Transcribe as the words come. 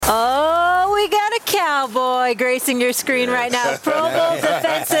Oh, we got a Cowboy gracing your screen right now. Pro Bowl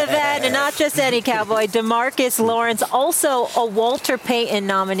defensive end, and not just any Cowboy. DeMarcus Lawrence, also a Walter Payton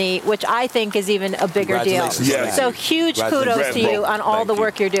nominee, which I think is even a bigger deal. Yes. So huge kudos to you on all the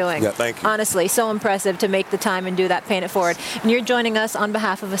work you're doing. Yeah, thank you. Honestly, so impressive to make the time and do that, paying it forward. And you're joining us on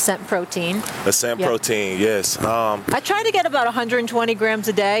behalf of Ascent Protein. Ascent Protein, yes. I try to get about 120 grams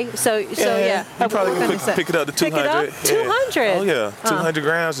a day, so yeah. You probably can pick it up to 200. Pick it up? 200? Oh, yeah. 200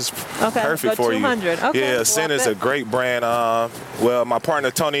 grams is perfect for 200. you. Okay. Yeah, Ascent is a great brand. Well, my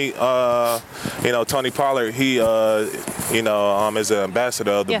partner, Tony, Tony Pollard, he, is an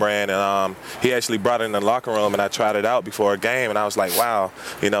ambassador of the brand, and he actually brought it in the locker room, and I tried it out before a game, and I was like, wow,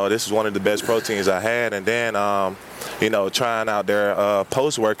 this is one of the best proteins I had. And then, trying out their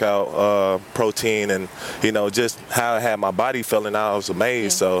post-workout protein and, just how I had my body feeling, I was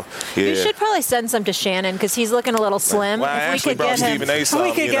amazed. So, yeah. You should probably send some to Shannon because he's looking a little slim. Well, I actually brought Stephen A. some.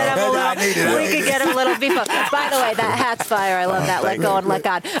 We could get him a little beef up. By the way, that hat's fire. I love that. Let go and let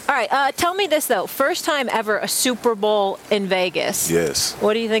God. All right. Tell me this, though. First time ever a Super Bowl in Vegas. Yes.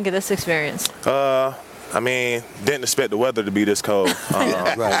 What do you think of this experience? Didn't expect the weather to be this cold,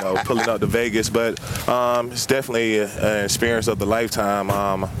 pulling up to Vegas, but it's definitely an experience of the lifetime.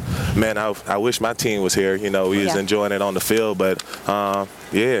 Man, I wish my team was here. We was enjoying it on the field, but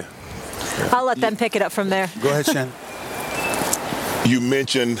yeah. I'll let them pick it up from there. Go ahead, Shannon. You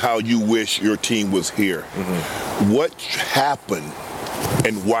mentioned how you wish your team was here. Mm-hmm. What happened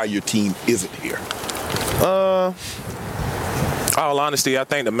and why your team isn't here? All honesty, I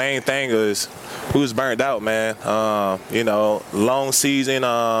think the main thing is we was burnt out, man. Long season,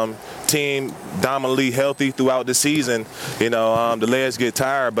 team dominantly healthy throughout the season. The legs get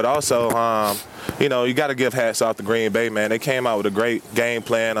tired, but also, you got to give hats off to Green Bay, man. They came out with a great game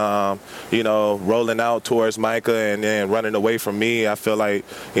plan, rolling out towards Micah and then running away from me. I feel like,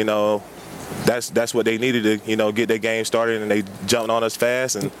 that's what they needed to, get their game started, and they jumped on us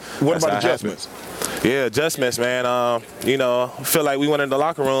fast. And what about adjustments? Yeah, adjustments, man. Feel like we went in the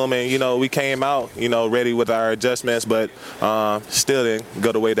locker room and, we came out, ready with our adjustments, but still didn't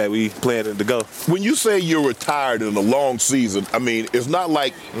go the way that we planned it to go. When you say you're retired in a long season, it's not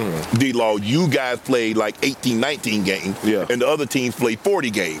like, D-Law, you guys played like 18, 19 games, and the other teams played 40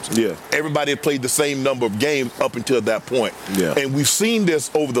 games. Yeah. Everybody played the same number of games up until that point. Yeah. And we've seen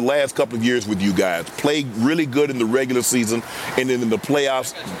this over the last couple of years with you guys. Play really good in the regular season, and then in the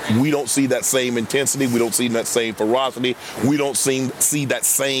playoffs, we don't see that same intensity. We don't see that same ferocity. We don't see that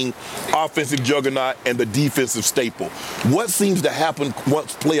same offensive juggernaut and the defensive staple. What seems to happen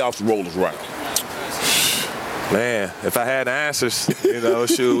once playoffs roll around? Man, if I had the answers,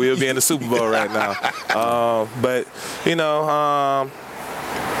 we'll be in the Super Bowl right now. But I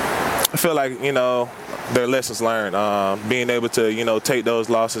feel like, there are lessons learned. Being able to, take those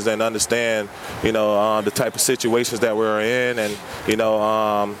losses and understand, the type of situations that we're in and,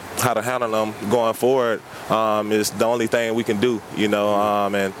 how to handle them going forward is the only thing we can do,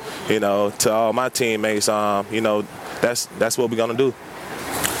 and, to all my teammates, that's what we're going to do.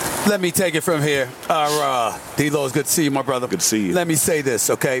 Let me take it from here. D-Lo, it's good to see you, my brother. Good to see you. Let me say this,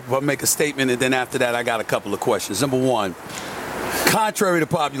 okay? I'll make a statement, and then after that, I got a couple of questions. Number one, contrary to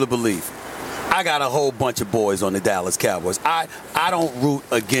popular belief, I got a whole bunch of boys on the Dallas Cowboys. I don't root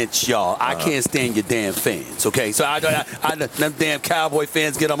against y'all. I can't stand your damn fans, okay? So them damn Cowboy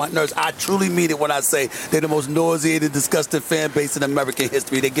fans get on my nerves. I truly mean it when I say they're the most nauseated, disgusting fan base in American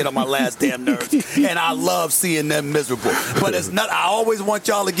history. They get on my last damn nerves, and I love seeing them miserable. But it's not. I always want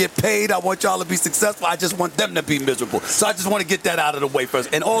y'all to get paid. I want y'all to be successful. I just want them to be miserable. So I just want to get that out of the way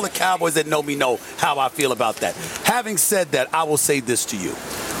first. And all the Cowboys that know me know how I feel about that. Having said that, I will say this to you.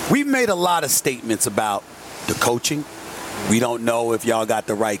 We've made a lot of statements about the coaching. We don't know if y'all got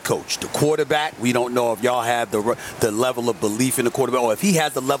the right coach. The quarterback, we don't know if y'all have the level of belief in the quarterback or if he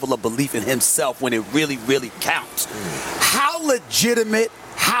has the level of belief in himself when it really, really counts. How legitimate,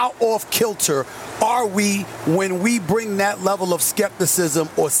 how off-kilter are we when we bring that level of skepticism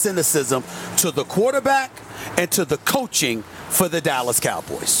or cynicism to the quarterback and to the coaching for the Dallas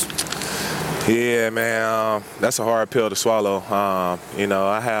Cowboys? Yeah, man, that's a hard pill to swallow. I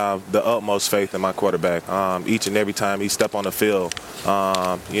have the utmost faith in my quarterback. Each and every time he step on the field,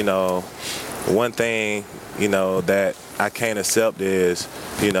 one thing, that I can't accept is,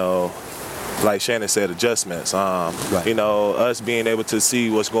 like Shannon said, adjustments. Right. Us being able to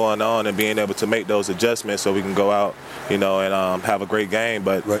see what's going on and being able to make those adjustments so we can go out, and have a great game.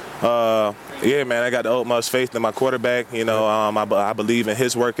 But yeah, man, I got the utmost faith in my quarterback. I believe in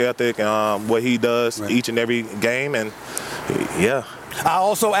his work ethic and what he does each and every game. And yeah. I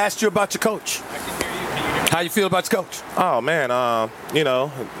also asked you about your coach. How you feel about your coach? Oh, man, you know,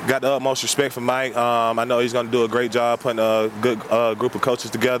 got the utmost respect for Mike. I know he's going to do a great job putting a good group of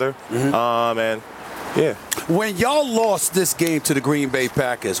coaches together. And, yeah. When y'all lost this game to the Green Bay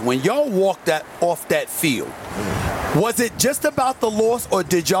Packers, when y'all walked off that field, was it just about the loss, or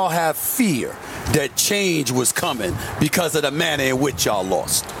did y'all have fear that change was coming because of the manner in which y'all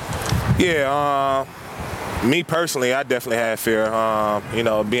lost? Yeah, me personally, I definitely had fear. You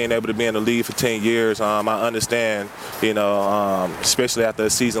know, being able to be in the league for 10 years, I understand, you know, especially after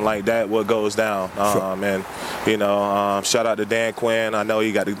a season like that, what goes down. And, you know, shout out to Dan Quinn. I know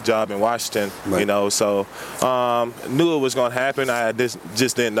he got a job in Washington, you know, so knew it was going to happen. I just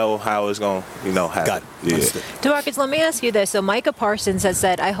didn't know how it was going to, you know, happen. Got it. Yeah. DeMarcus, let me ask you this. So Micah Parsons has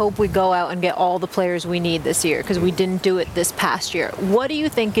said, I hope we go out and get all the players we need this year because we didn't do it this past year. What do you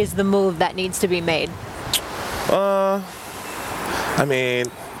think is the move that needs to be made? I mean,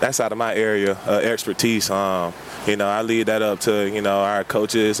 that's out of my area expertise. You know, I leave that up to, you know, our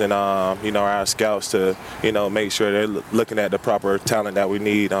coaches and, you know, our scouts to, you know, make sure they're looking at the proper talent that we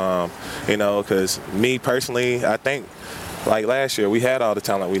need, you know, because me personally, I think, like last year, we had all the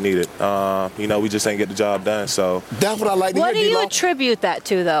talent we needed. You know, we just didn't get the job done, so. That's what I like to hear, What do you D-Lo. attribute that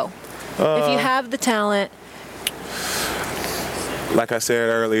to, though? If you have the talent. Like I said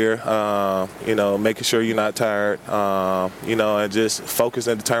earlier, you know, making sure you're not tired, you know, and just focus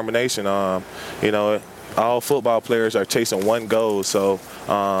and determination. You know, all football players are chasing one goal, so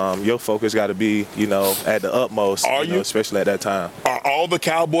your focus got to be, you know, at the utmost, Are you know, you? especially at that time. Are all the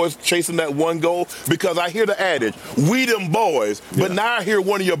Cowboys chasing that one goal? Because I hear the adage, we them boys, but Yeah. now I hear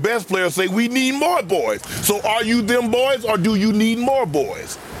one of your best players say, we need more boys. So are you them boys, or do you need more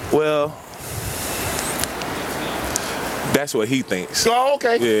boys? Well, that's what he thinks. Oh,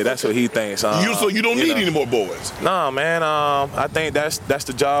 okay. Yeah, that's what he thinks. So you don't need know. any more boys. No, man. I think that's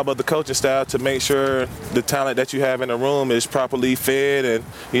the job of the coaching staff to make sure the talent that you have in the room is properly fed, and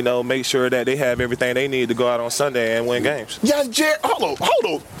you know, make sure that they have everything they need to go out on Sunday and win games. Yes, Jerry. Hold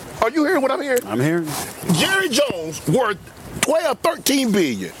on. Are you hearing what I'm hearing? I'm hearing. Jerry Jones worth 12, 13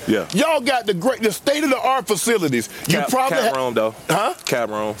 billion. Yeah. Y'all got the state-of-the-art facilities. You probably Cap room though. Huh? Cap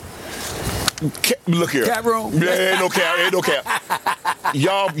room. Look here. Cap room. Yeah, ain't no cap.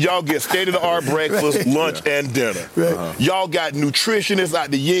 Y'all get state-of-the-art breakfast, lunch, and dinner. Y'all got nutritionists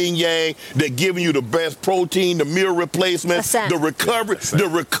out the yin yang that giving you the best protein, the meal replacement, the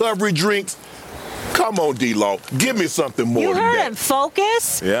recovery drinks. Come on, D-Lo. Give me something more You than heard that. him.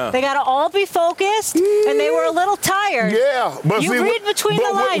 Focus. Yeah. They got to all be focused, and they were a little tired. Yeah, but You see, read between the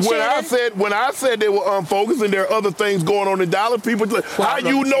lines, Shannon. when I said they were unfocused and there are other things going on in Dallas, people like, how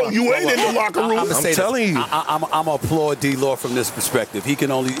you know you ain't in the locker room? I'm telling you. I'm going to applaud D-Law from this perspective. He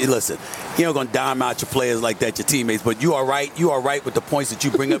can only, listen, you're not going to dime out your players like that, your teammates, but you are right. You are right with the points that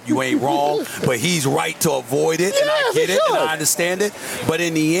you bring up. You ain't wrong, but he's right to avoid it, and I get it, and I understand it. But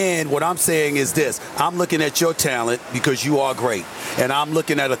in the end, what I'm saying is this. I'm looking at your talent because you are great, and I'm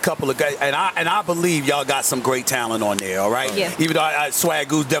looking at a couple of guys, and I believe y'all got some great talent on there, all right? Yeah. Even though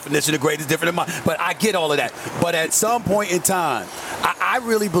Swagoo's definition of great is different than mine, but I get all of that. But at some point in time, I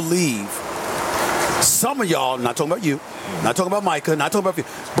really believe some of y'all, not talking about you, not talking about Micah, not talking about you,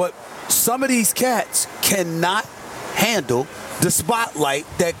 but some of these cats cannot handle the spotlight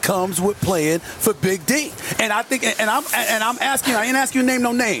that comes with playing for Big D. And I think, and I'm asking, I ain't asking you to name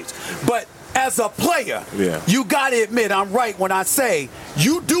no names, but as a player, you got to admit I'm right when I say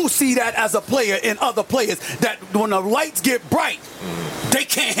you do see that as a player in other players, that when the lights get bright, they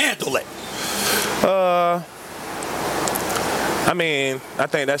can't handle it. I mean, I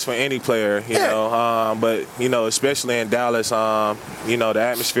think that's for any player, you know. But you know, especially in Dallas, you know, the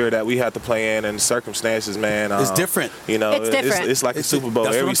atmosphere that we have to play in and the circumstances, man, It's different. You know, It's different. It's like a Super Bowl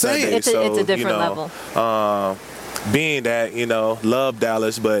that's what every I'm saying. Sunday. It's a so, different you know, level. Being that, you know, love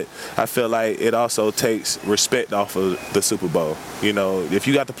Dallas, but I feel like it also takes respect off of the Super Bowl. You know, if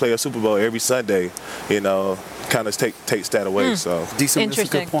you got to play a Super Bowl every Sunday, you know, kind of takes that away. So Decent. Interesting.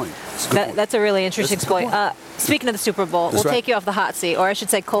 That's a good point. That's a good point. That's a really interesting That's a good point. Speaking of the Super Bowl, That's we'll right. take you off the hot seat, or I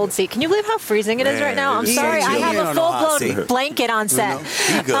should say cold seat. Can you believe how freezing it is Man, right now? I'm it is sorry, so I chilly. have You a don't know hot full-blown seat. blanket on set.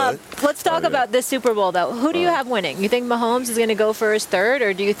 You good. Let's talk about this Super Bowl, though. Who do you have winning? You think Mahomes is going to go for his third,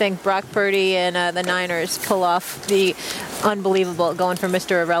 or do you think Brock Purdy and the Niners pull off the unbelievable, going from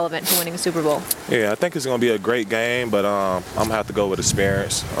Mr. Irrelevant to winning a Super Bowl? yeah, I think it's going to be a great game, but I'm going to have to go with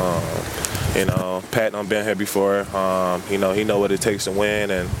experience. You know, Pat done been here before. You know, he know what it takes to win,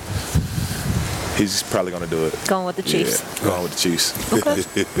 and he's probably going to do it. Going with the Chiefs. Yeah, going with the Chiefs.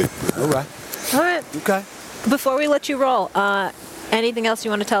 All right. All right. Okay. Before we let you roll, anything else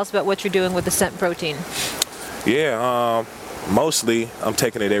you want to tell us about what you're doing with the Scent Protein? Yeah, Mostly, I'm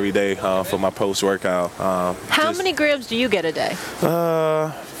taking it every day for my post-workout. How many grams do you get a day?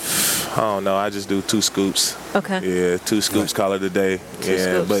 I don't know. I just do 2 scoops. Okay. Yeah, 2 scoops, call it a day.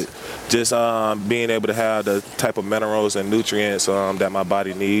 Scoops. But just being able to have the type of minerals and nutrients that my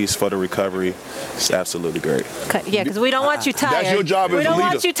body needs for the recovery is absolutely great. Okay. Yeah, because we don't want you tired. That's your job as We a don't leader.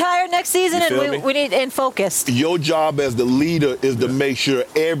 want you tired next season, You and feel me? we need and focused. Your job as the leader is to make sure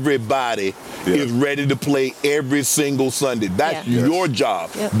everybody is ready to play every single Sunday. That's Yeah. your job.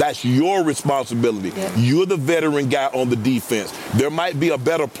 Yep. That's your responsibility. Yep. You're the veteran guy on the defense. There might be a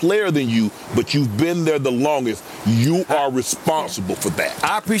better player than you, but you've been there the longest. You are responsible for that.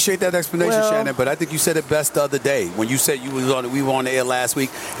 I appreciate that explanation, Well- Shannon, but I think you said it best the other day when you said we were on the air last week,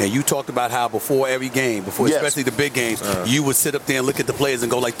 and you talked about how before every game, Yes. especially the big games, you would sit up there and look at the players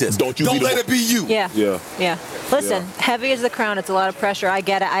and go like this. Don't let it be you. Yeah. Yeah. Yeah. Listen, heavy as the crown. It's a lot of pressure. I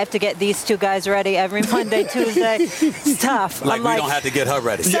get it. I have to get these 2 guys ready every Monday, Tuesday. It's tough. Like I'm we don't have to get her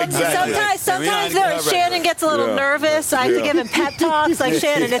ready. Sometimes Shannon gets a little nervous. I have to give him pep talks like,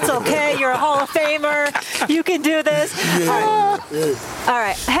 Shannon, it's okay. You're a Hall of Famer. You can do this. All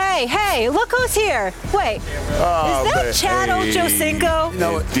right. Hey, look who's here. Wait. Is that Chad Ochocinco?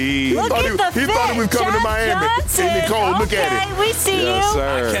 Indeed. Look at the he fit. thought he was coming to Chad Miami. Johnson. Hey, Nicole, look at Okay, it. we see Yes, you.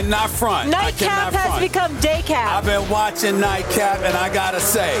 sir. I cannot front. Nightcap has become day cap. I've been watching Nightcap, and I gotta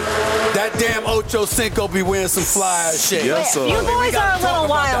say, that damn Ocho Cinco be wearing some fly ass shit. Yes, sir. You boys are a little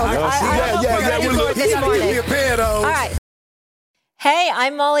wild. I don't know if we're gonna do it this morning. All right. Hey,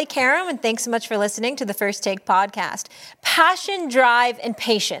 I'm Molly Karam, and thanks so much for listening to the First Take podcast. Passion, drive, and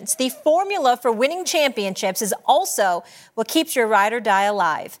patience. The formula for winning championships is also what keeps your ride or die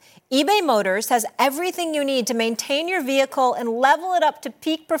alive. eBay Motors has everything you need to maintain your vehicle and level it up to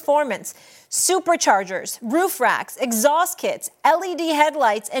peak performance. Superchargers, roof racks, exhaust kits, LED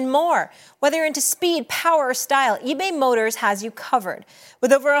headlights, and more. Whether you're into speed, power, or style, eBay Motors has you covered.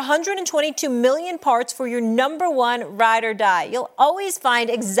 With over 122 million parts for your #1 ride or die, you'll always find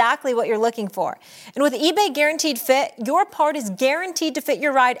exactly what you're looking for. And with eBay Guaranteed Fit, your part is guaranteed to fit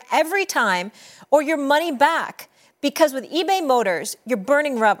your ride every time or your money back. Because with eBay Motors, you're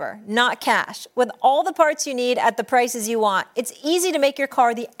burning rubber, not cash. With all the parts you need at the prices you want, it's easy to make your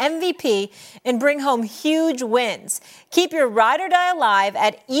car the MVP and bring home huge wins. Keep your ride or die alive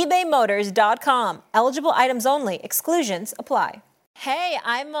at ebaymotors.com. Eligible items only. Exclusions apply. Hey,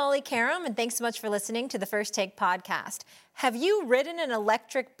 I'm Molly Karam, and thanks so much for listening to the First Take podcast. Have you ridden an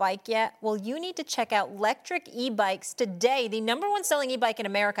electric bike yet? Well, you need to check out Lectric E-Bikes today, the #1 selling e-bike in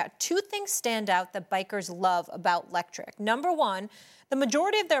America. 2 things stand out that bikers love about Lectric. #1, the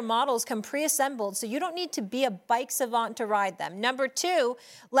majority of their models come pre-assembled, so you don't need to be a bike savant to ride them. #2,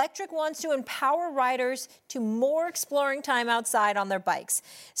 Lectric wants to empower riders to more exploring time outside on their bikes.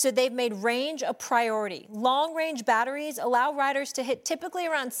 So they've made range a priority. Long-range batteries allow riders to hit typically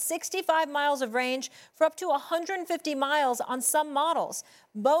around 65 miles of range for up to 150 miles on some models.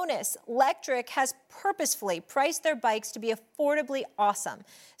 Bonus, Lectric has purposefully priced their bikes to be affordably awesome.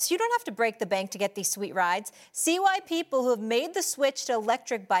 So you don't have to break the bank to get these sweet rides. See why people who have made the switch to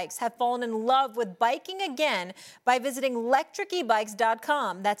electric bikes have fallen in love with biking again by visiting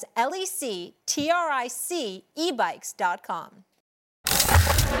lectricebikes.com. That's LECTRIC ebikes.com.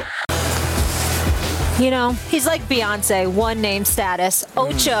 You know, he's like Beyonce, one name status.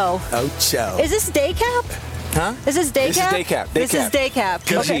 Ocho. Ocho. Is this day cap? Huh? Is this day This cap? is day cap. This is day cap.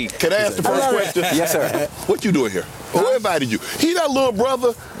 Can Okay. I ask the first love it. question? Yes, sir. What you doing here? Who invited you? He that little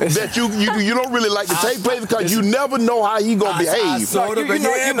brother that you don't really like to take place because you never know how he gonna I behave. saw the You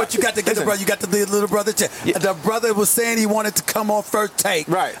know, yeah, but you got to get the brother. You got the little brother. The brother was saying he wanted to come on First Take.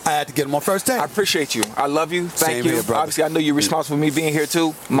 Right. I had to get him on First Take. I appreciate you. I love you. Thank Same you. here, brother. Obviously, I know you're responsible for me being here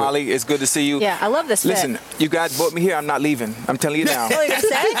too. Molly, it's good to see you. Yeah, I love this fit. Listen, you guys brought me here. I'm not leaving. I'm telling you now. What are you going to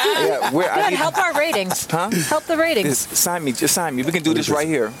say? Yeah, Good, help our ratings. Huh? Help the ratings. Sign me. Just sign me. We can do this right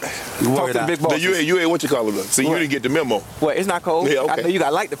here. Talk to the big boss. You ain't what you call it. See, you didn't get the memo. Well, it's not cold. Yeah, okay. I know you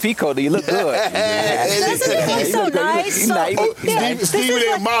got like the peak coat. You look good. Doesn't it look so nice? So, Oh, yeah, this Stephen is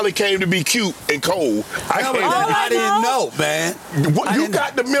and like- Molly came to be cute and cold. I I didn't know, man. What, you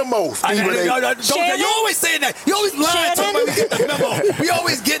got the memo, Stephen. You always saying that. You always lying to Shannon? me. Get the memo. We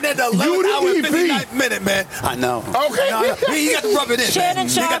always getting at the 11th the hour and EP. 59th minute, man. I know. Okay. No, you got to rub it in, Shannon man.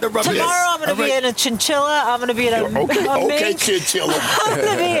 You Sharp, got to rub it in. tomorrow I'm going to be in a chinchilla. I'm going to be in a Okay, mink. chinchilla. I'm going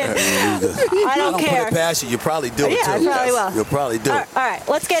to be in. I don't Put care. it past you. You probably do it, Yeah, too. I probably will. You'll probably do All it. right,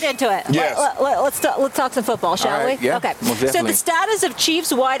 let's get into it. Yes. Let's talk some football, shall All right, we? yeah, Okay. most So definitely. the status of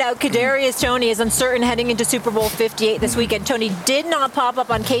Chiefs wideout Kadarius Toney is uncertain heading into Super Bowl 58 this weekend. Toney did not pop up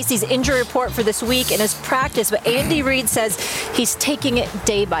on Casey's injury report for this week in his practice, but Andy Reid says he's taking it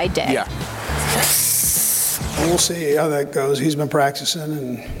day by day. Yeah. We'll see how that goes. He's been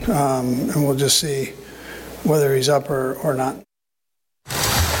practicing, and we'll just see whether he's up or not.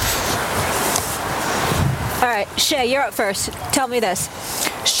 All right, Shea, you're up first. Tell me this.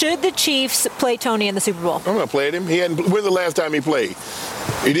 Should the Chiefs play Tony in the Super Bowl? I'm going to play him. When's the last time he played?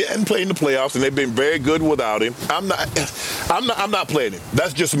 He didn't play in the playoffs, and they've been very good without him. I'm not playing him.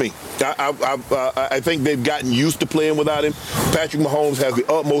 That's just me. I think they've gotten used to playing without him. Patrick Mahomes has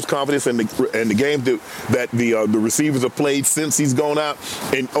the utmost confidence in the games that the receivers have played since he's gone out.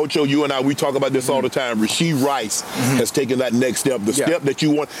 And Ocho, you and I, we talk about this all the time. Rashee Rice has taken that next step, the step that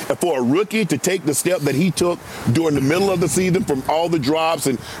you want. And for a rookie to take the step that he took during the middle of the season from all the drops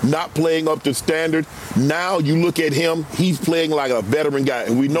and not playing up to standard, now you look at him, he's playing like a veteran guy.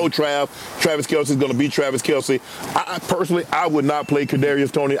 And we know Travis Kelce is going to be Travis Kelce. I personally would not play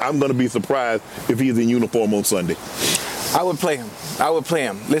Kadarius Toney. I'm going to be surprised if he's in uniform on Sunday. I would play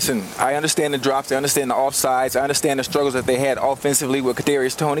him. Listen, I understand the drops. I understand the offsides. I understand the struggles that they had offensively with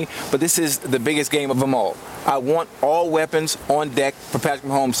Kadarius Toney. But this is the biggest game of them all. I want all weapons on deck for Patrick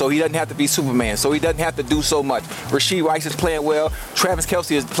Mahomes so he doesn't have to be Superman, so he doesn't have to do so much. Rashee Rice is playing well. Travis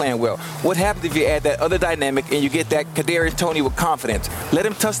Kelce is playing well. What happens if you add that other dynamic and you get that Kadarius Toney with confidence? Let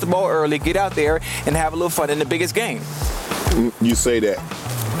him touch the ball early, get out there, and have a little fun in the biggest game. You say that.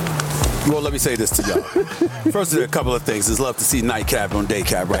 Well, let me say this to y'all. First, a couple of things. It's love to see nightcap on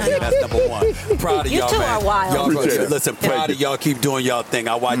daycap right here. That's number one. Proud of y'all, man. You two are wild. Y'all, listen, proud of y'all. Keep doing y'all thing.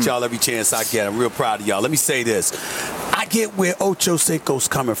 I watch y'all every chance I get. I'm real proud of y'all. Let me say this. I get where Ocho Cinco's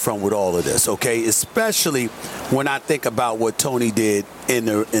coming from with all of this, okay? Especially when I think about what Tony did in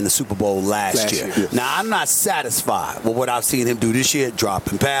the Super Bowl last year. Yeah. Now, I'm not satisfied with what I've seen him do this year,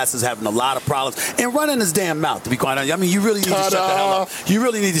 dropping passes, having a lot of problems, and running his damn mouth, to be quite honest. I mean, you really need to shut the hell up. You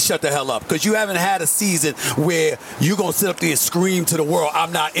really need to shut the hell up because you haven't had a season where you're going to sit up there and scream to the world,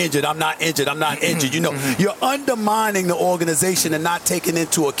 I'm not injured, I'm not injured, I'm not injured. You know, you're undermining the organization and not taking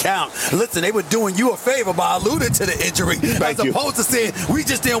into account. Listen, they were doing you a favor by alluding to the injury as opposed to saying, we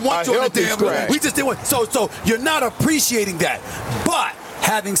just didn't want you on the damn. We just didn't want. So you're not appreciating that. But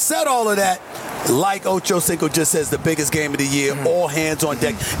having said all of that, like Ocho Cinco just says, the biggest game of the year, all hands on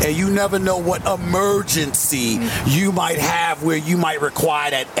deck, and you never know what emergency you might have where you might require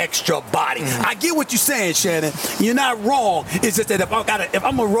that extra body. I get what you're saying, Shannon. You're not wrong. It's just that if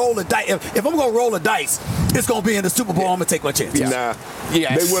I'm gonna roll a dice, if I'm gonna roll a dice, it's gonna be in the Super Bowl. I'm gonna take my chance. Nah,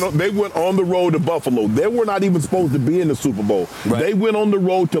 they went on the road to Buffalo. They were not even supposed to be in the Super Bowl. Right. They went on the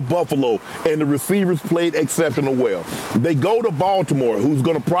road to Buffalo, and the receivers played exceptional well. They go to Baltimore, who's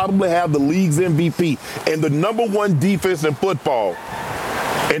gonna probably have the league's MVP and the number one defense in football.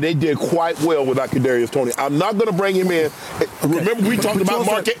 And they did quite well without Kadarius Toney. I'm not going to bring him in. Remember, we talked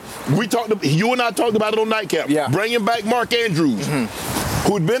about you and I talked about it on Nightcap. Yeah. Bringing back Mark Andrews,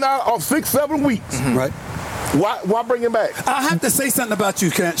 who'd been out of 6-7 weeks. Right. Why bring him back? I have to say something about you,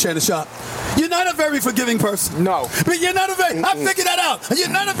 Shannon Sharpe. You're not a very forgiving person. No. But you're not a very, I figured that out. You're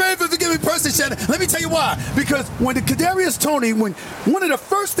not a very forgiving person, Shannon. Let me tell you why. Because when the Kadarius Toney, when one of the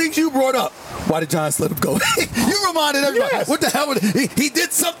first things you brought up, why did Giants let him go? You reminded everybody, what the hell? He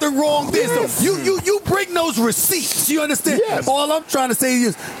did something wrong there. So you bring those receipts. You understand? Yes. All I'm trying to say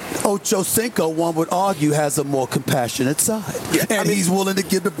is, Ocho Cinco, one would argue, has a more compassionate side. Yeah. And he's willing to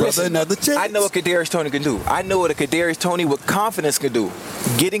give the brother another chance. I know what Kadarius Toney can do. I know what a Kadarius Toney with confidence can do.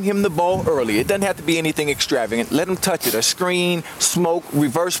 Getting him the ball early. It doesn't have to be anything extravagant. Let him touch it. A screen, smoke,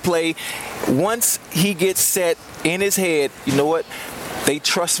 reverse play. Once he gets set in his head, you know what? They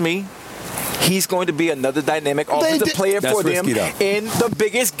trust me. He's going to be another dynamic offensive player for them in the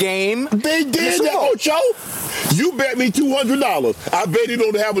biggest game. They did that, Ocho. You bet me $200. I bet he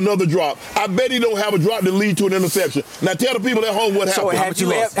don't have another drop. I bet he don't have a drop that lead to an interception. Now tell the people at home what happened.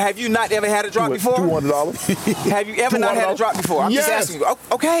 So have you not ever had a drop before? $200. Have you ever not had a drop before? I'm just asking you.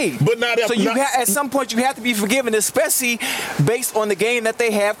 Okay. But not after. So at some point you have to be forgiven, especially based on the game that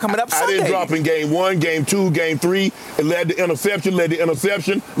they have coming up Sunday. I didn't drop in game 1, game 2, game 3. It led to interception.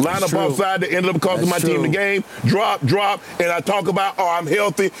 Line up outside that ended up costing my team the game. Drop. And I talk about, I'm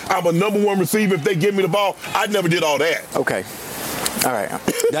healthy. I'm a number one receiver if they give me the ball. I never did all that. Okay. All right.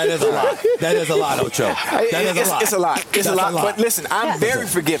 That is a lot. That is a lot, Ocho. It's a lot. It's a lot. But listen, I'm very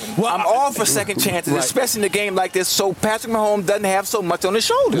forgiving. Well, I'm all for second chances, especially in a game like this, so Patrick Mahomes doesn't have so much on his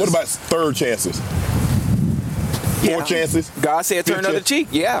shoulders. What about third chances? 4 chances? God said turn another cheek.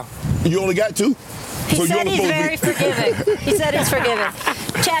 Yeah. You only got 2? He said he's very forgiving. He said he's forgiving.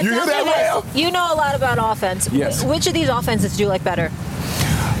 Chad, you hear that well? You know a lot about offense. Yes. Which of these offenses do you like better?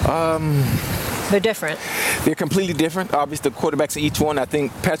 They're different. They're completely different. Obviously, the quarterbacks in each one. I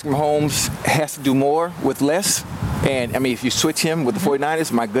think Patrick Mahomes has to do more with less. And, I mean, if you switch him with the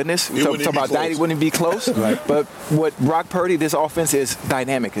 49ers, my goodness, we talk about dynasty, wouldn't be close. Right. But what Brock Purdy, this offense is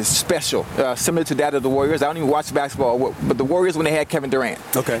dynamic. It's special, similar to that of the Warriors. I don't even watch basketball, but the Warriors when they had Kevin Durant.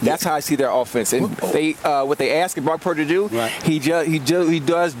 Okay. That's how I see their offense. And what they ask Brock Purdy to do, right. he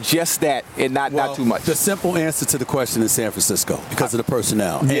does just that and not too much. The simple answer to the question is San Francisco because of the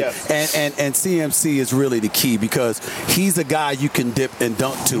personnel. Yes. And CMC is really the key because he's a guy you can dip and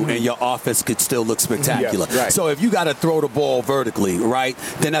dunk to, and your offense could still look spectacular. Yes. Right. So if you got to throw the ball vertically, right,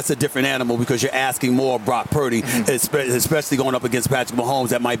 then that's a different animal because you're asking more of Brock Purdy, especially going up against Patrick Mahomes.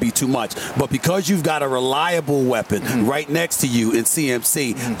 That might be too much. But because you've got a reliable weapon right next to you in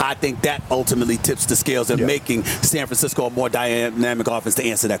CMC, I think that ultimately tips the scales and making San Francisco a more dynamic offense to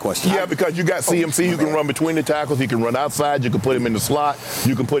answer that question. Yeah, because you got CMC who can run between the tackles. He can run outside. You can put him in the slot.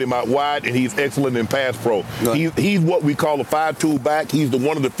 You can put him out wide, and he's excellent in pass pro. Right. He's what we call a 5-tool back. He's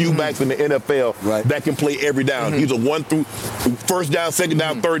one of the few backs in the NFL that can play every down. He's a 1 through first down, second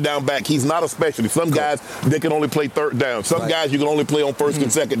down, third down back. He's not a specialty. Some guys, they can only play third down. Some guys, you can only play on first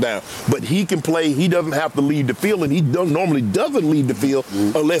and second down. But he can play. He doesn't have to lead the field, and he normally doesn't lead the field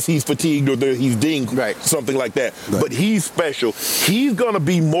unless he's fatigued or he's dinged, something like that. But he's special. He's going to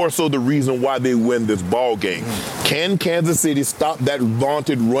be more so the reason why they win this ball game. Can Kansas City stop that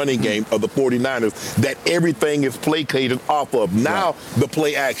vaunted running game of the 49ers that everything is placated off of? Now the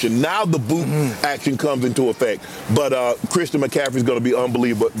play action, now the boot action comes into effect. But Christian McCaffrey's going to be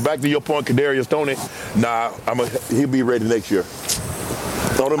unbelievable. Back to your point, Kadarius Toney, he'll be ready next year.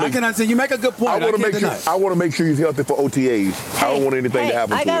 I can say you make a good point. I want to make sure he's healthy for OTAs. Hey, I don't want anything to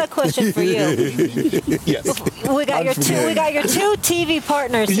happen to him. I got a question for you. Yes. We got your two TV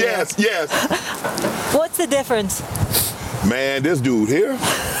partners here. Yes. What's the difference? Man, this dude here,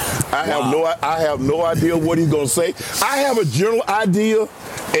 I have no idea what he's gonna say. I have a general idea,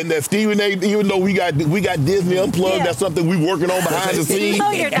 and that Stephen A. Even though we got Disney Unplugged, that's something we're working on behind the scenes. No,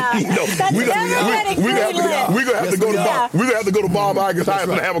 you're not. We're gonna have to go to Bob. We're gonna have to go to Bob Iger's house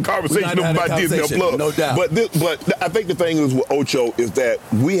and have a conversation about Disney Unplugged. No doubt. But I think the thing is with Ocho is that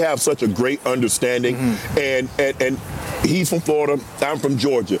we have such a great understanding, and he's from Florida, I'm from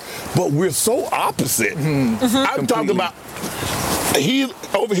Georgia, but we're so opposite. I'm talking about. He's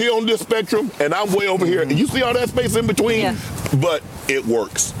over here on this spectrum, and I'm way over here. And you see all that space in between? Yeah. But it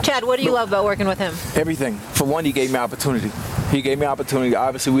works. Chad, what do you love about working with him? Everything. For one, he gave me opportunity.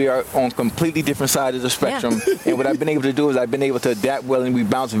 Obviously, we are on completely different sides of the spectrum. And what I've been able to do is I've been able to adapt well, and we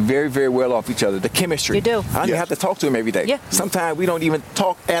bounce very, very well off each other. The chemistry. You do. I don't even have to talk to him every day. Yeah. Sometimes we don't even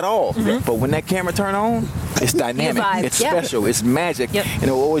talk at all. But when that camera turn on, it's dynamic. It's special. It's magic. And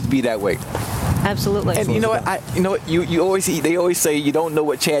it will always be that way. Absolutely. And you know what? They always say you don't know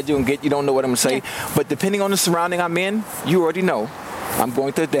what Chad you're gonna get. You don't know what I'm gonna say. But depending on the surrounding I'm in, you already know I'm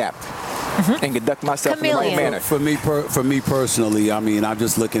going to adapt and conduct myself in the right manner. For me personally, I mean, I'm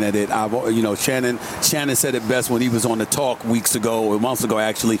just looking at it. Shannon said it best when he was on the talk months ago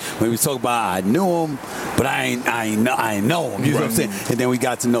actually, when we talked about I knew him, but I ain't know him. You know what I'm saying? And then we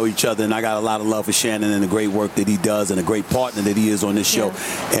got to know each other, and I got a lot of love for Shannon and the great work that he does and a great partner that he is on this show.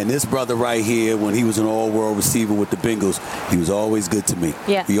 And this brother right here, when he was an all-world receiver with the Bengals, he was always good to me.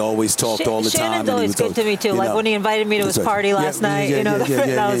 Yeah. He always talked all the time. Shannon's always good to me too. Like when he invited me to his party last night,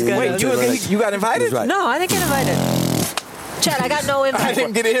 that was good. Wait, you got invited? Right. No, I didn't get invited. Chad, I got no invite. I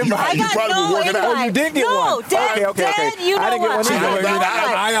didn't get an invite. I got no invite. Oh, you did get one. Dad, you know what?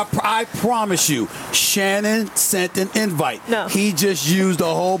 I promise you, Shannon sent an invite. No. He just used a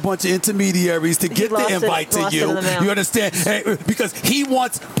whole bunch of intermediaries to get the invite to you. You understand? Because he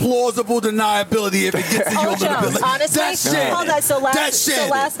wants plausible deniability if it gets to you. Honestly, hold on. So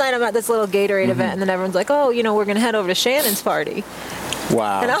last night I'm at this little Gatorade event, and then everyone's like, "Oh, we're gonna head over to Shannon's party."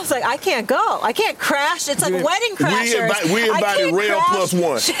 Wow. And I was like, I can't go. I can't crash. It's like wedding crashers. We invited Rail plus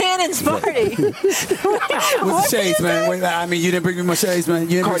one. Shannon's party. What's the shades, man? Wait, I mean, you didn't bring me my shades, man.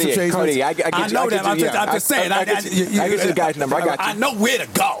 You didn't bring some shades. Cartier. I know that. I'm just saying. I get you the guy's number. I got you. I know where to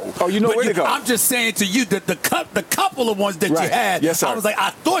go. Oh, you know where to go. I'm just saying to you that the couple of ones that you had, yes, sir. I was like,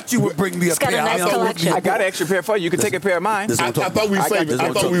 I thought you would bring me a pair. Got a nice collection. I got an extra pair for you. You can take a pair of mine. I thought we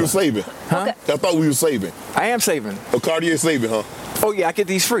were saving. Huh? I thought we were saving. I am saving. Cartier saving, huh? Oh yeah, I get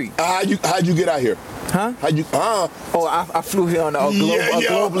these free. How'd you get out here? Huh? Oh, I flew here on a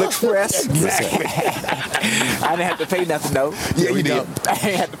Global Express. Exactly. I didn't have to pay nothing, though. Yeah, you did. I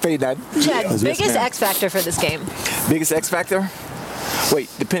didn't have to pay nothing. Chad, biggest X factor for this game? Biggest X factor? Wait,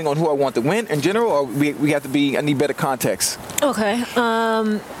 depending on who I want to win in general, or I need better context. Okay.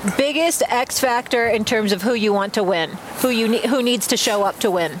 Biggest X factor in terms of who you want to win, who needs to show up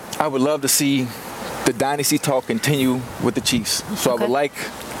to win. I would love to see the dynasty talk continue with the Chiefs. So I would like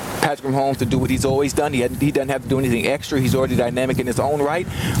Patrick Mahomes to do what he's always done. He doesn't have to do anything extra. He's already dynamic in his own right.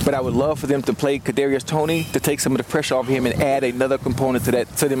 But I would love for them to play Kadarius Toney to take some of the pressure off him and add another component to that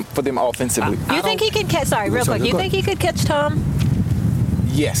for them offensively. You think he could catch? Sorry, real quick. You think he could catch Tom?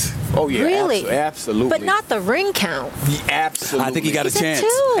 Yes. Oh yeah. Really? Absolutely. But not the ring count. Absolutely. I think he got a He's a chance.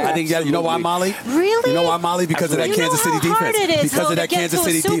 two. I think you know why, Molly? Really? You know why, Molly? Because of that You know Kansas City how hard defense. it is, Because though, of that to get Kansas to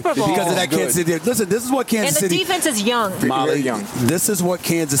a City Super defense. Bowl. Because of that Good. Kansas City. Listen, this is what And Kansas the City. defense is young. Molly, Very young. this is what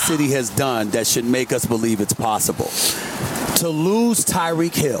Kansas City has done that should make us believe it's possible. To lose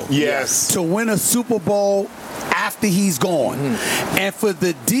Tyreek Hill. Yes. To win a Super Bowl after he's gone. And for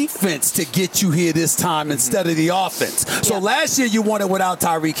the defense to get you here this time instead of the offense. So last year you won it without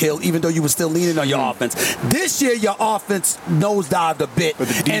Tyreek Hill, even though you were still leaning on your offense. This year your offense nosedived a bit,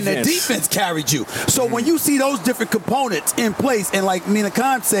 and the defense carried you. So when you see those different components in place, and like Mina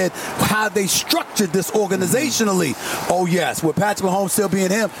Khan said, how they structured this organizationally, oh yes, with Patrick Mahomes still being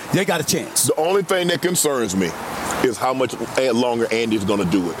him, they got a chance. The only thing that concerns me is how much longer Andy's going to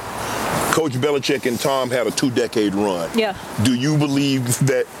do it. Coach Belichick and Tom had a 2-decade run. Yeah. Do you believe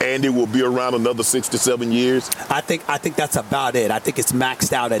that Andy will be around another 6 to 7 years? I think that's about it. I think it's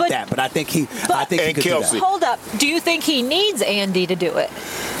maxed out at But- that. But I think he And could do Kelsey. that. Hold up. Do you think he needs Andy to do it?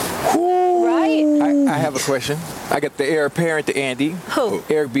 Right? I have a question. I got the heir apparent to Andy. Who?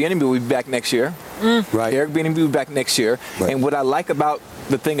 Eric Bieniemy will be back next year. Right. Eric Bieniemy will be back next year. Right. And what I like about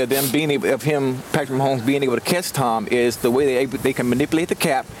the thing of them being able, of him, Patrick Mahomes being able to catch Tom is the way they can manipulate the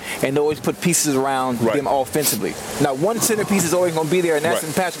cap and they always put pieces around them offensively. Now, one centerpiece is always going to be there, and that's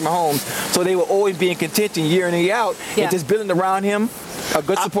in Patrick Mahomes. So they will always be in contention year in and year out. Yeah. And just building around him a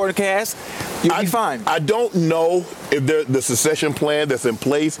good supporting cast, you'll be fine. I don't know if the succession plan that's in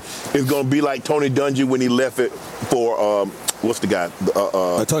place is going to be like Tony Dungy when he left it for what's the guy?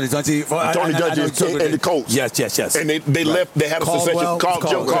 Tony Dungy. Tony Dungy and the Colts. Yes. And they left. They had a succession.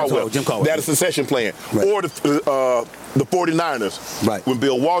 Jim Caldwell. They had a succession plan. Right. Or the 49ers. Right. When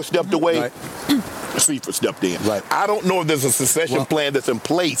Bill Walsh stepped away. Right. Seifert stepped in. Right. I don't know if there's a succession plan that's in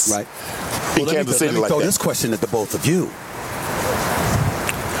place Right. in Kansas City let me like throw that. this question at the both of you.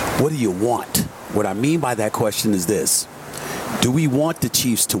 What do you want? What I mean by that question is this. Do we want the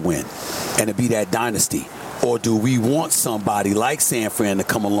Chiefs to win and to be that dynasty? Or do we want somebody like San Fran to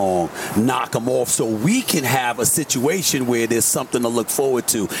come along, knock them off, so we can have a situation where there's something to look forward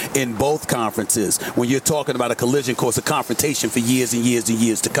to in both conferences when you're talking about a collision course, a confrontation for years and years and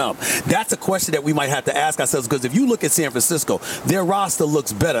years to come? That's a question that we might have to ask ourselves, because if you look at San Francisco, their roster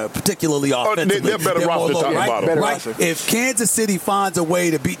looks better, particularly offensively. they're better roster top to bottom. Better Right? roster. If Kansas City finds a way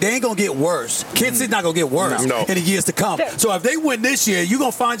to beat, they ain't going to get worse. Kansas City's not going to get worse No. in the years to come. So if they win this year, you're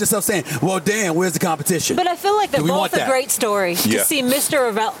going to find yourself saying, well, damn, where's the competition? But I feel like they're Do we want both a that? great story. To Yeah. see Mr.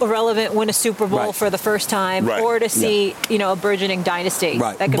 Irrelevant win a Super Bowl Right. for the first time, Right. or to see a burgeoning dynasty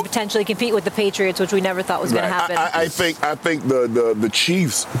Right. that could But- potentially compete with the Patriots, which we never thought was going to happen. I think the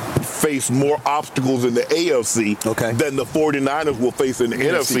Chiefs face more obstacles in the AFC than the 49ers will face in the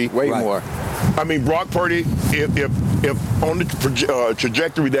NFC. Way more. I mean, Brock Purdy, if on the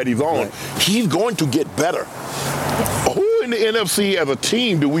trajectory that he's on, he's going to get better. Who in the NFC as a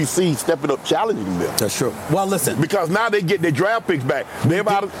team do we see stepping up challenging them? That's true. Well, listen. Because now they get their draft picks back.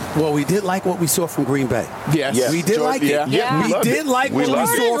 Well, we did like what we saw from Green Bay. Yes. Yeah. We did like it. Yeah. We did like what we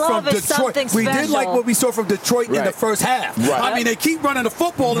loved it. saw from Love is Detroit. something We did like special. what we saw from Detroit in the Right. first half. Right. I mean, they keep running the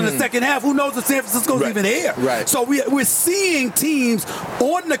football in the second half. Who knows if San Francisco's even here? Right. So we're seeing teams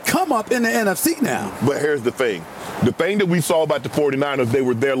on the come up in the NFC now. But here's the thing. The thing that we saw about the 49ers, they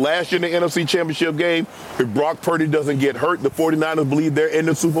were there last year in the NFC Championship game. If Brock Purdy doesn't get hurt, the 49ers believe they're in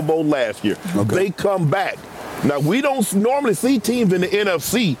the Super Bowl last year. They come back. Now, we don't normally see teams in the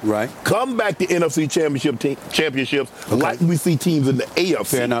NFC come back to NFC championships like we see teams in the AFC.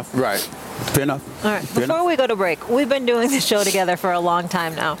 Fair enough. Right. Fair enough. All right. Before we go to break, we've been doing this show together for a long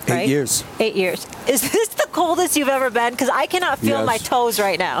time now, right? 8 years. 8 years. Is this the coldest you've ever been? Because I cannot feel my toes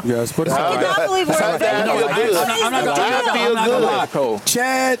right now. Yes, but it's I cannot believe we're in Vegas. I'm not gonna lie.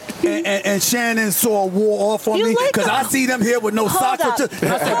 Chad and Shannon saw a war off on You me like because I them? see them here with no Hold socks. up.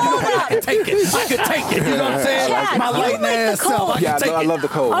 And I said, you know what? I can take it. I can take it. You know what I'm saying? Chad, My you light like the ass self. cold. I Yeah, can take I it. love the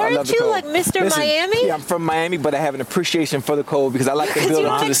cold. I Aren't love the you cold. like Mr. Miami? Yeah, I'm from Miami, but I have an appreciation for the cold because I like to Because build you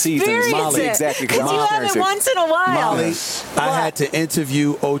up want to to the season. experience it. Exactly. Because you have it once in a while. Molly, I had to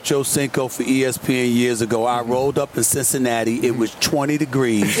interview Ocho Cinco for ESPN years ago. I rolled up in Cincinnati. It was 20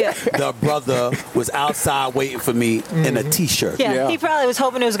 degrees. Yeah. The brother was outside waiting for me in a T-shirt. Yeah, he probably was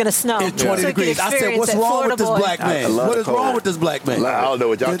hoping it was going to snow. It's 20 so he could degrees. I said, experience what's it. wrong Florida with this boy. black man? I love What the is wrong cold. with this black man? I don't know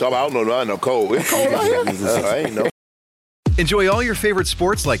what y'all talking about. I don't know. I know cold. It's cold out here. I ain't know. Enjoy all your favorite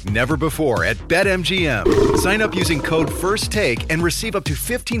sports like never before at BetMGM. Sign up using code FIRSTTAKE and receive up to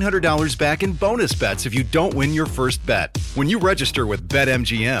 $1,500 back in bonus bets if you don't win your first bet. When you register with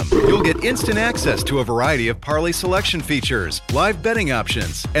BetMGM, you'll get instant access to a variety of parlay selection features, live betting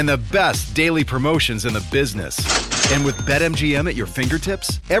options, and the best daily promotions in the business. And with BetMGM at your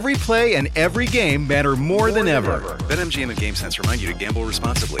fingertips, every play and every game matter more than ever. BetMGM and GameSense remind you to gamble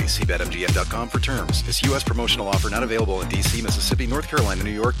responsibly. See BetMGM.com for terms. This U.S. promotional offer not available in D.C., Mississippi, North Carolina,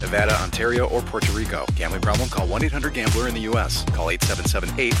 New York, Nevada, Ontario, or Puerto Rico. Gambling problem? Call 1-800-GAMBLER in the U.S. Call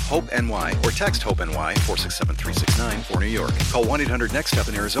 877-8-HOPE-NY or text HOPE-NY 467-369 for New York. Call 1-800-NEXT-STEP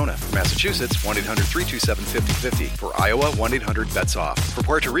in Arizona. For Massachusetts, 1-800-327-5050. For Iowa, 1-800-BETS-OFF. For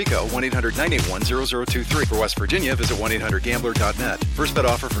Puerto Rico, 1-800-981-0023. For West Virginia, visit 1-800-GAMBLER.net. First bet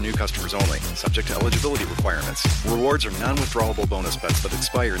offer for new customers only. Subject to eligibility requirements. Rewards are non-withdrawable bonus bets that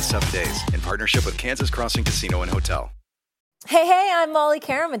expire in 7 days. In partnership with Kansas Crossing Casino and Hotel. Hey, I'm Molly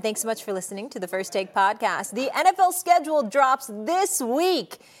Karam, and thanks so much for listening to the First Take podcast. The NFL schedule drops this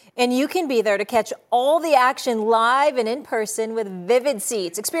week, and you can be there to catch all the action live and in person with Vivid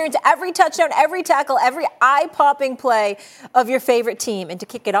Seats. Experience every touchdown, every tackle, every eye-popping play of your favorite team. And to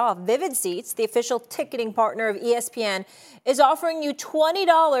kick it off, Vivid Seats, the official ticketing partner of ESPN, is offering you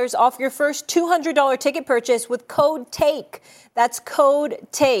 $20 off your first $200 ticket purchase with code TAKE. That's code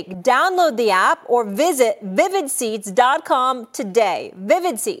TAKE. Download the app or visit vividseats.com today.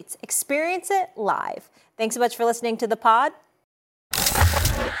 Vivid Seats. Experience it live. Thanks so much for listening to the pod.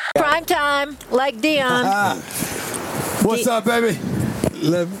 Prime time, like Dion. What's up, baby?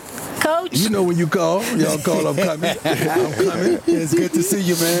 Coach. You know when you call. Y'all call, I'm coming. I'm coming. It's good to see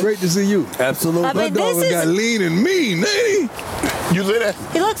you, man. Great to see you. Absolutely. I mean, My dog got lean and mean, ain't he? You see that?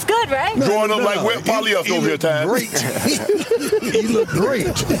 He looks good, right? Growing up like wet polyester over here, time. Great. He looked great.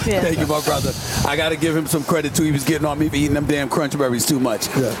 Yeah. Thank you, my brother. I got to give him some credit, too. He was getting on me for eating them damn crunch berries too much.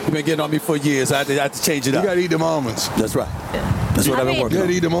 Yeah. He's been getting on me for years. I had to change it You up. got to eat them almonds. That's right. That's what I've been You working got on.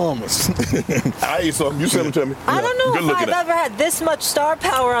 to eat them almonds. I ate something. You sent them to me. I don't know Good if looking I've at. ever had this much star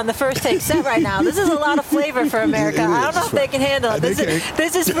power on the First Take set right now. This is a lot of flavor for America. I don't know if they can handle it. This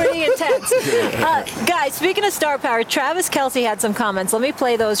is pretty intense. Guys, speaking of star power, Travis Kelce had some comments. Let me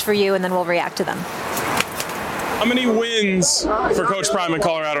play those for you, and then we'll react to them. How many wins for Coach Prime in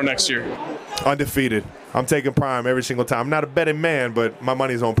Colorado next year? Undefeated. I'm taking Prime every single time. I'm not a betting man, but my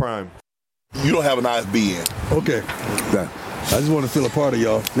money's on Prime. You don't have an IFB in. Okay. I just want to feel a part of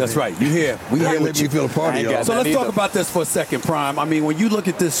y'all. That's right. You here. We here Let with me you. feel a part of y'all. So let's talk about this for a second, Prime. I mean, when you look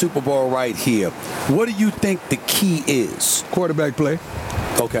at this Super Bowl right here, what do you think the key is? Quarterback play.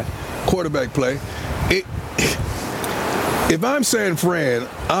 Okay. Quarterback play. If I'm San Fran,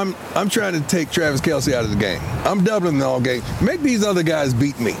 I'm trying to take Travis Kelce out of the game. I'm doubling the all game. Make these other guys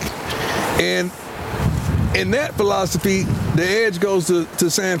beat me. And in that philosophy, the edge goes to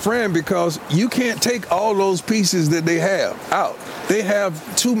San Fran because you can't take all those pieces that they have out. They have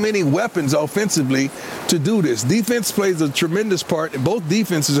too many weapons offensively to do this. Defense plays a tremendous part, and both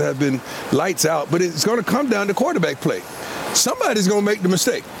defenses have been lights out, but it's going to come down to quarterback play. Somebody's going to make the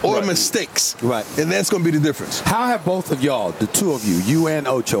mistake or mistakes. Right. And that's going to be the difference. How have both of y'all, the two of you and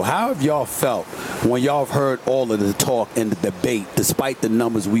Ocho, how have y'all felt when y'all have heard all of the talk and the debate, despite the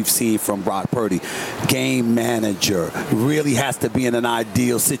numbers we've seen from Brock Purdy? Game manager really has to be in an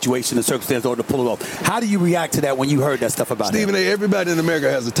ideal situation and circumstance in order to pull it off. How do you react to that when you heard that stuff about Stephen him? A., everybody in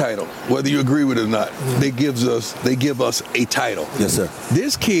America has a title, whether you agree with it or not. They give us a title. Yes, sir.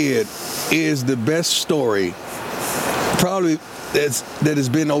 This kid is the best story probably that has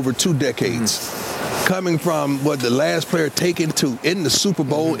been over 2 decades. Coming from the last player taken to in the Super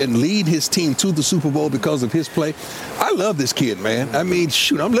Bowl and lead his team to the Super Bowl because of his play. I love this kid, man. I mean,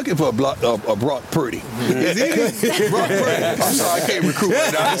 shoot, I'm looking for a Brock Purdy. Brock Purdy. I'm sorry, I can't recruit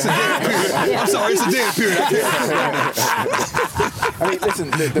right now. It's a dead period. I'm sorry, it's a dead period. I can't recruit right now. I mean, listen,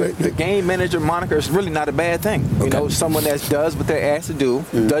 the game manager moniker is really not a bad thing. You know, someone that does what they're asked to do,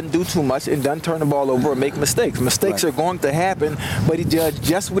 doesn't do too much, and doesn't turn the ball over or make mistakes. Mistakes are going to happen, but he does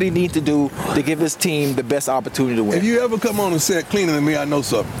just what he needs to do to give his team the best opportunity to win. If you ever come on a set cleaner than me, I know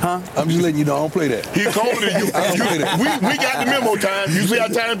something. Huh? I'm just letting you know, I don't play that. He colder than you. We got the memo time. You see our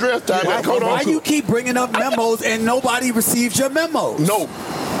time dress time. Why you keep bringing up memos and nobody receives your memos? No.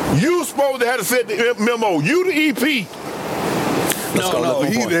 You supposed to have to set the memo. You the EP. No,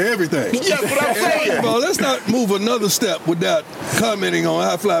 he's the everything. Yes, what I'm saying. Well, let's not move another step without commenting on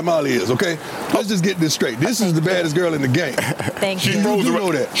how fly Molly is, okay? Let's just get this straight. This is the baddest girl in the game. Thank you. She's frozen. You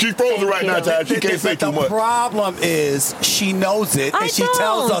know that. She's frozen right now, Ty. She can't say too The much. problem is she knows it, and she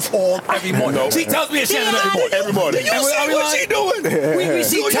tells us all every morning. No. She tells me and Shannon Every morning. You see what she doing?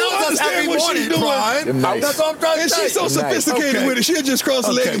 She tells us every morning, Prime. Nice. That's what I'm trying to And say. she's so sophisticated with it, she'll just cross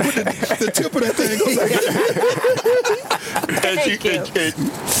the leg and put the tip of that thing And she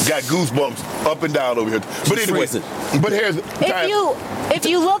got goosebumps up and down over here. But anyway, but here's If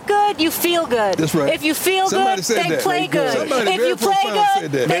you look good, you feel good. That's right. If you feel Somebody good, said they that. play good. Somebody If very you play profound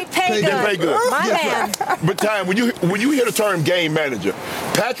said good, that. they pay good. My man. But Ty, when you hear the term game manager,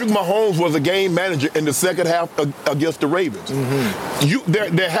 Patrick Mahomes was a game manager in the second half against the Ravens.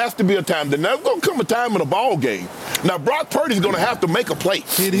 There has to be a time. There's never going to come a time in a ball game. Now, Brock Purdy's going to have to make a play.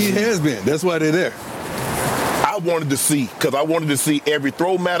 He has been. That's why they're there. I wanted to see every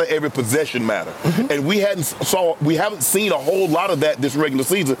throw matter, every possession matter, and we haven't seen a whole lot of that this regular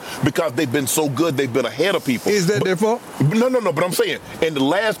season because they've been so good. They've been ahead of people. Is that their fault? No. But I'm saying in the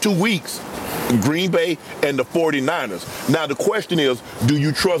last 2 weeks, Green Bay and the 49ers. Now the question is, do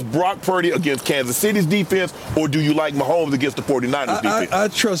you trust Brock Purdy against Kansas City's defense, or do you like Mahomes against the 49ers defense? I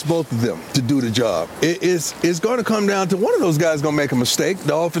trust both of them to do the job. It's going to come down to one of those guys going to make a mistake.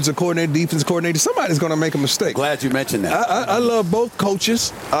 The offensive coordinator, defensive coordinator, somebody's going to make a mistake. Glad you mentioned that. I love both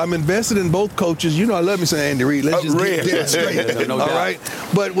coaches. I'm invested in both coaches. You know I love me some Andy Reid. Let's just get that straight. No all doubt. right?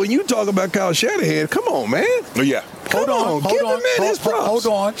 But when you talk about Kyle Shanahan, come on, man. Yeah. Hold on. Give the man his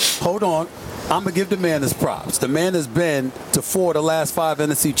props. Hold on. I'm going to give the man his props. The man has been to 4 of the last 5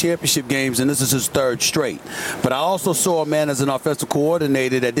 NFC championship games, and this is his 3rd straight. But I also saw a man as an offensive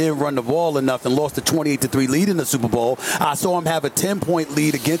coordinator that didn't run the ball enough and lost a 28-3 lead in the Super Bowl. I saw him have a 10-point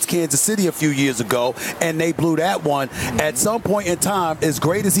lead against Kansas City a few years ago, and they blew that one. At some point in time, as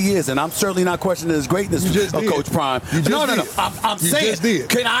great as he is, and I'm certainly not questioning his greatness of Coach Prime. No. I'm saying,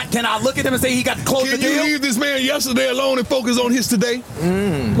 can I look at him and say he got to close the deal? Can you leave this man yesterday alone and focus on his today?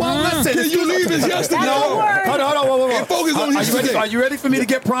 Well, listen. Can you leave his yesterday alone? Hold on. And focus on his today. Are you ready for me to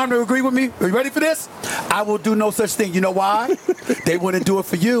get Prime to agree with me? Are you ready for this? I will do no such thing. You know why? They wouldn't do it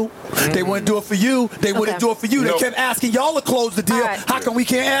for you. They wouldn't do it for you. They wouldn't do it for you. They kept asking y'all to close the deal. Right. How come we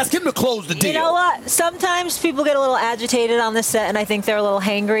can't ask him to close the deal? You know what? Sometimes people get a little agitated on the set, and I think they're a little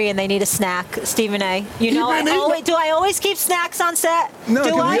hangry and they need a snack. Stephen A. You know, do I always keep snacks on set? No,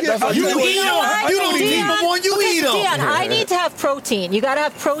 do I? You don't keep them on. You eat them. Dion, I need to have protein. You got to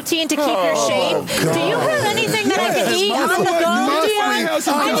have protein to keep your shape. Do you have anything that I can eat on the go, Dion?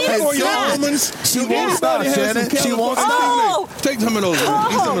 I need snacks. She won't stop, Shannon. She won't stop. Take some of those. Eat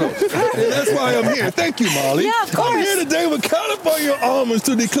some of those. And that's why I'm here. Thank you, Molly. Yeah, of course. I'm here today with California Almonds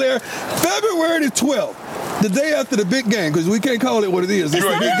to declare February the 12th, the day after the big game, because we can't call it what it is. It's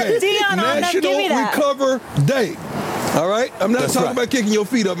a big game. Dion, National Recover Day. All right? I'm not talking about kicking your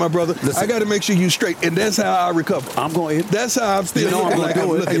feet up, my brother. Listen. I got to make sure you're straight, and that's how I recover. I'm going. That's how I'm still looking like I'm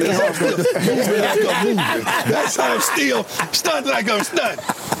looking. That's how I'm still moving like I'm moving. That's how I'm still stunned like I'm stunned.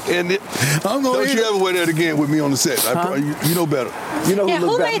 And I'm going. Don't you ever wear that again with me on the set? You know better. You know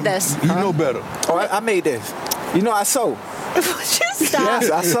who made this? You know better. Oh, I made this. You know, I sew. Stop. Yes,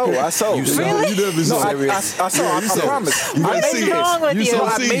 I sew. You sew. Really? You never sew. I sew. I promise. You got What's seeds. wrong with you?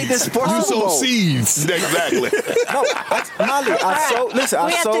 I made this for You Super sow Bowl. seeds. Exactly. No, Molly, I sew. Listen, We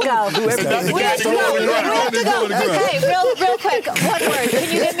I have sew. to go. Do everything. We have to go. Okay, real quick. One word.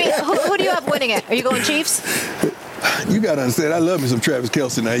 Can you give me who do you have winning it? Are you going Chiefs? You got to understand, I love me some Travis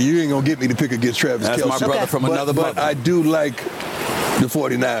Kelce. Now, you ain't going to get me to pick against Travis Kelce. That's my brother from another But mother. I do like the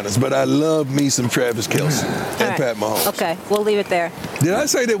 49ers, but I love me some Travis Kelce and Pat Mahomes. Okay, we'll leave it there. Did I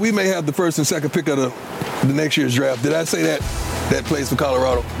say that we may have the first and second pick of the next year's draft? Did I say that plays for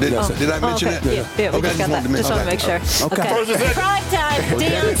Colorado? Did I mention that? Yeah, we just got that. Just want to make sure. Okay. Prime time,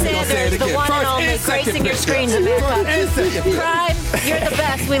 Deion Sanders, the one and only, gracing your screens in America. Prime, you're the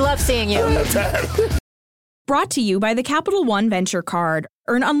best. We love seeing you. Brought to you by the Capital One Venture Card.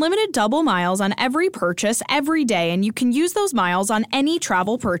 Earn unlimited double miles on every purchase every day, and you can use those miles on any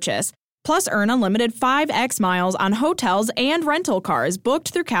travel purchase. Plus, earn unlimited 5x miles on hotels and rental cars booked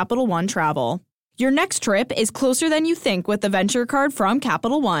through Capital One Travel. Your next trip is closer than you think with the Venture Card from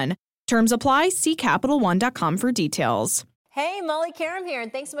Capital One. Terms apply. See CapitalOne.com for details. Hey, Molly Karam here,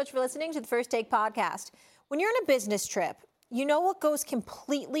 and thanks so much for listening to the First Take podcast. When you're on a business trip, you know what goes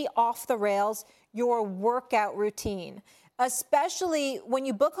completely off the rails? Your workout routine, especially when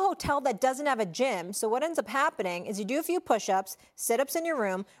you book a hotel that doesn't have a gym. So what ends up happening is you do a few push-ups, sit-ups in your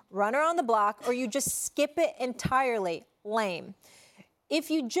room, run around the block, or you just skip it entirely. Lame. If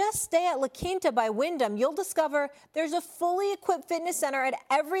you just stay at La Quinta by Wyndham, you'll discover there's a fully equipped fitness center at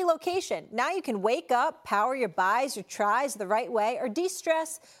every location. Now you can wake up, power your buys or tries the right way, or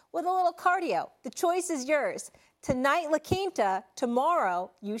de-stress with a little cardio. The choice is yours. Tonight, La Quinta.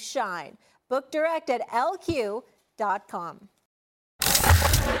 Tomorrow, you shine. Book direct at LQ.com.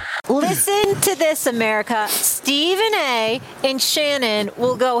 Listen to this, America. Stephen A. and Shannon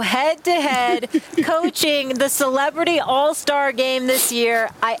will go head-to-head coaching the Celebrity All-Star Game this year.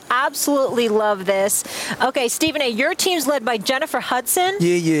 I absolutely love this. Okay, Stephen A., your team's led by Jennifer Hudson.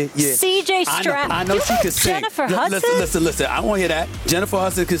 Yeah. CJ Stroud. I know she can sing. Jennifer Hudson? Listen. I want to hear that. Jennifer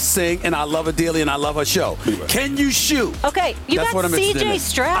Hudson can sing, and I love her dearly, and I love her show. Can you shoot? Okay, That's got CJ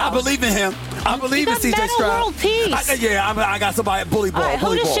Stroud. I believe in him. I believe in CJ Stroud. World peace. I got somebody at bully ball. All right,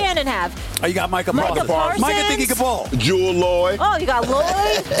 who does Shannon have? Oh, you got Micah Parsons. Micah think he can ball. Jewel Lloyd. Oh, you got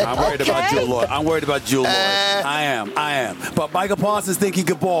Lloyd? I'm worried about Jewel Lloyd. I am. But Micah Parsons think he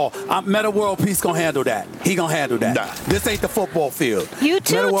can ball. Meta World Peace going to handle that. He going to handle that. Nah. This ain't the football field. You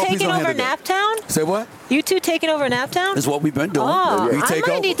two taking over Naptown? Say what? You two taking over Naptown? That's what we've been doing. Oh, we take I might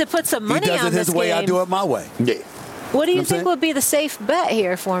over. need to put some money on this game. He does it his way, I do it my way. Yeah. What do you think would be the safe bet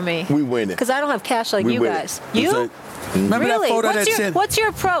here for me? We win it. Because I don't have cash like you guys. You? Remember really? that photo What's your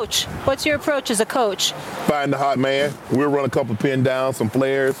approach? What's your approach as a coach? Find the hot man. We'll run a couple pin downs, some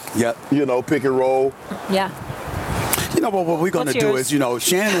flares. Yep. Pick and roll. Yeah. You know what we're going to do is,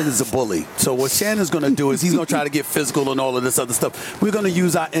 Shannon is a bully. So what Shannon's going to do is he's going to try to get physical and all of this other stuff. We're going to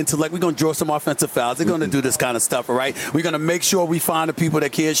use our intellect. We're going to draw some offensive fouls. They're going to do this kind of stuff, all right? We're going to make sure we find the people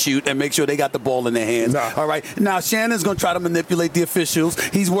that can't shoot and make sure they got the ball in their hands, all right? Now, Shannon's going to try to manipulate the officials.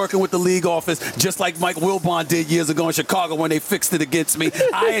 He's working with the league office just like Mike Wilbon did years ago in Chicago when they fixed it against me.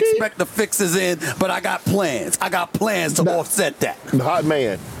 I expect the fixes in, but I got plans. to offset that. The hot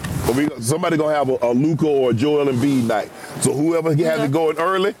man. Somebody going to have a Luka or a Joel Embiid night. So whoever has it going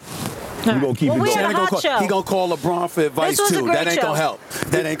early, we're going to keep it going. He's going to call LeBron for advice, too. That ain't going to help.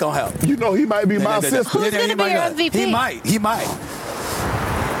 That ain't going to help. He might be my assistant. Who's going to be your MVP? He might.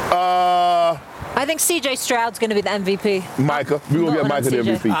 I think CJ Stroud's going to be the MVP. Micah. We're going to get Micah the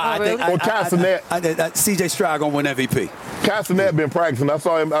MVP. Or Castanet. CJ Stroud going to win MVP. Castanet been practicing. I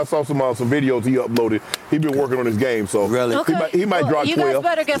saw some videos he uploaded. He's been working on his game, so really? he might drop 12. You guys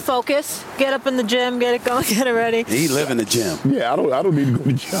better get focused. Get up in the gym, get it going, get it ready. He live in the gym. Yeah, I don't need to go to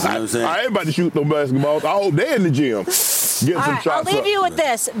the gym. You know what I'm saying? I ain't about to shoot no basketballs. I hope they're in the gym. Get some shots I'll leave up. you with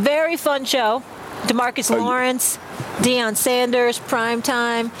this. Very fun show. DeMarcus Lawrence, Deion Sanders,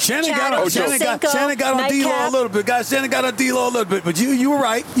 primetime. Shannon got on D-Lo a little bit, guys. Shannon got on D-Lo a little bit, but you were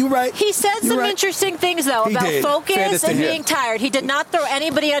right. You right. He said some interesting things, though, about focus and being tired. He did not throw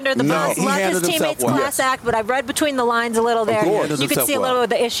anybody under the bus. Love his teammates' class act, but I read between the lines a little there. You can see a little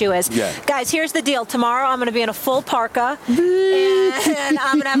what the issue is. Yeah. Guys, here's the deal. Tomorrow I'm going to be in a full parka, and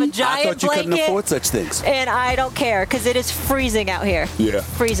I'm going to have a giant blanket. I thought you couldn't afford such things. And I don't care, because it is freezing out here. Yeah.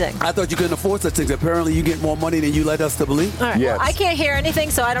 Freezing. I thought you couldn't afford such things. Apparently you get more money than you led us to believe. All right. Yes. Well, I can't hear anything,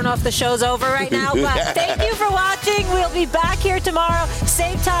 so I don't know if the show's over right now. But thank you for watching. We'll be back here tomorrow.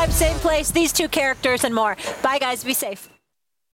 Same time, same place. These two characters and more. Bye, guys. Be safe.